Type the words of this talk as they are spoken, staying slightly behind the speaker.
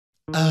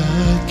I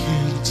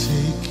can't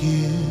take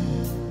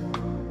it.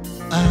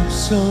 I'm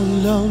so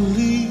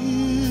lonely.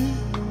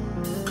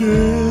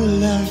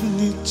 Girl, I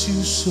need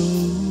you so.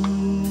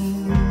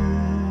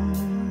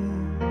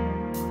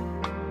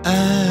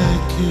 I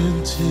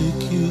can't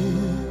take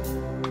it.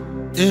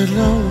 And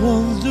I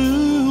wonder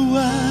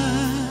why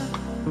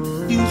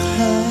you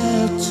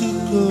had to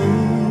go.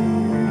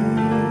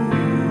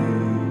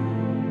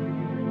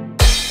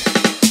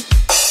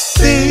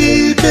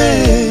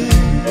 Baby,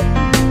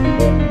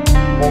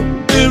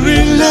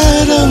 every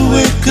night I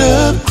wake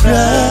up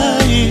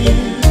crying,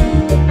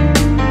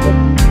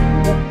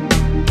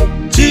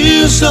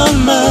 tears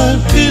on my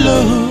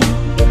pillow,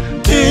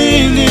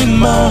 pain in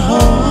my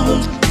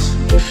heart,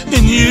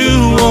 and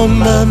you on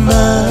my mind.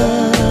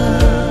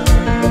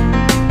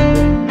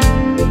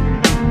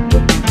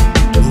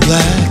 Oh,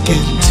 I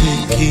can't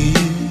take it.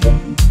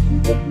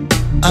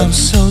 I'm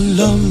so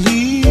lonely.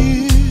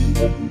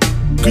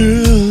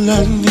 Girl,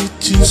 I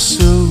need you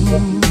so.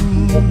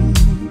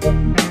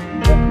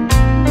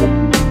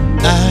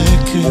 I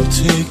can't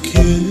take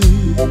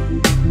it,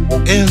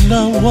 and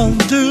I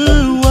wonder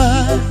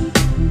why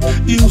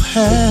you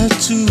had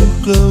to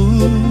go.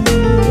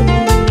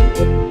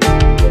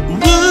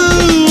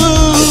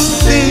 Whoa,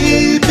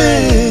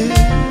 baby,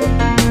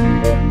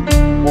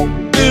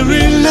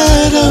 every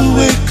night I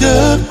wake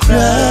up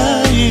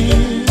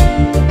crying,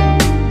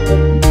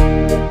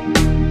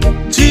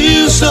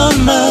 tears on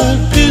my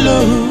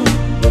pillow,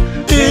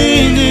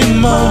 pain in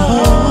my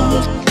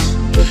heart,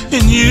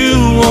 and you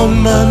on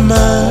my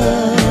mind.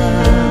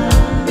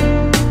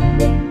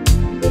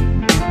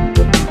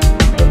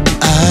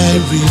 I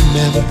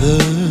remember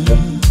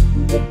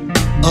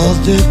all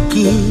the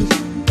good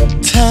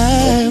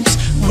times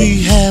we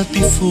had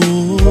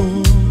before.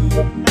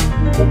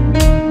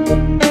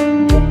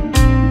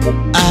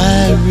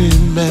 I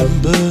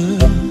remember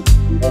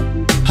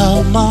how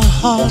my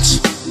heart,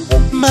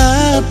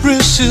 my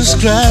precious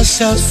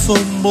cries out for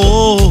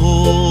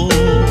more.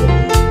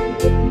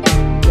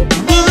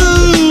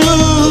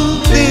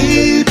 Ooh,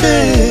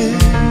 baby,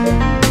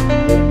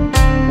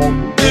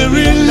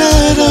 every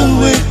night I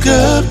wake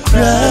up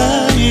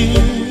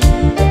crying,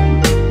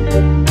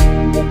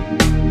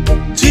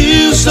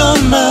 tears on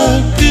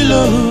my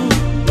pillow,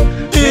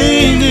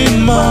 pain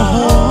in my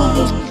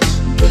heart,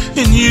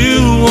 and you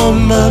on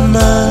my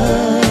mind.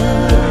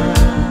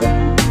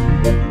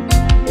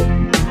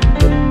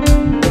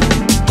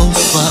 Oh,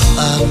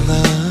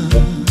 Faana,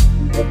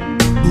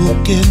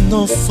 huwag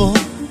no for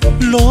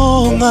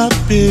long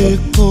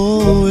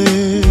apikoe.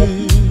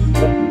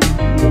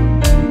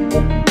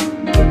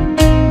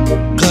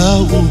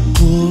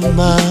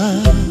 Kaukuma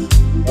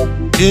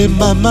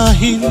Djmana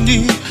hindi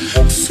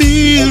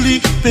fili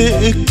pe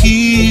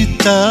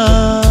kita.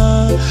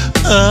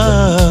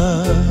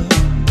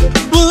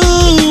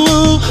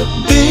 Oh,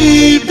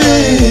 baby,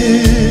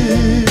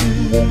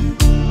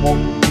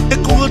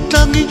 eko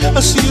tangi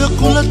asia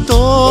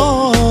kulato.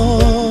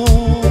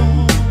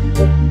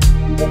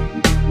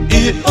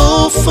 E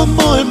ofa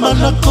moe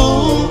manako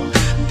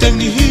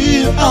tengi hi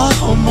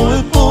aho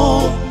moe po.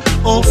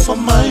 Ofa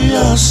mai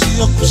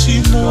asia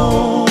kusino.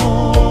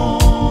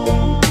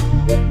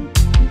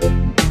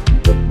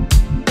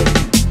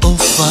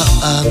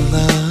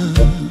 Faana,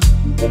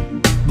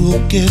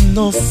 huwag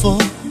no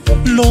for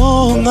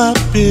long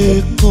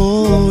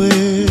apikoe.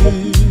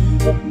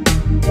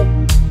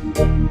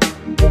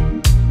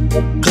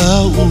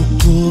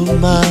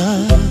 Kaukuma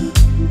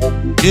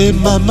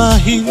Djmana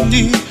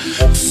hindi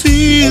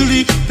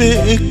fili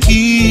pe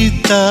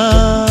kita.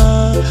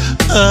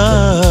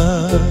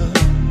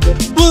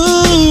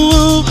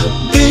 Whoa,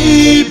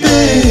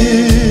 baby,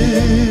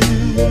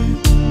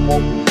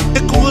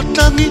 eko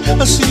tangi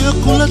asia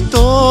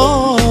kulato.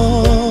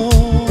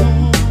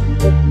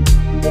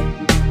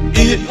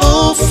 E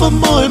ofa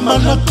moe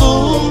manako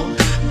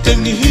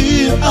tengi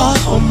hi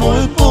aho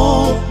moe po.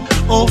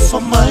 Ofa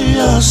mai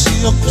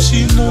asia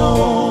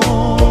kusino.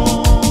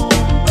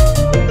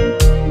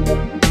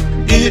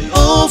 E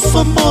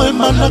ofa moe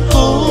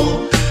manako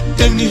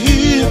tengi hi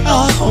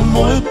aho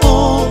moe po.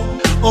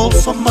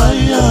 Ofa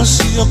mai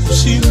asia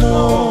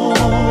kusino.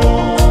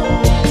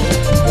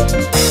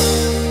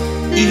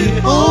 E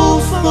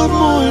ofa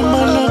moe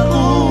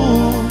manako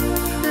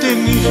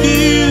tengi hi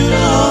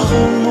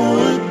aho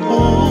moe po.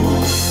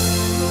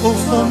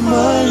 Ofa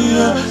mai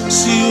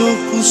asia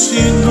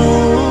kusino.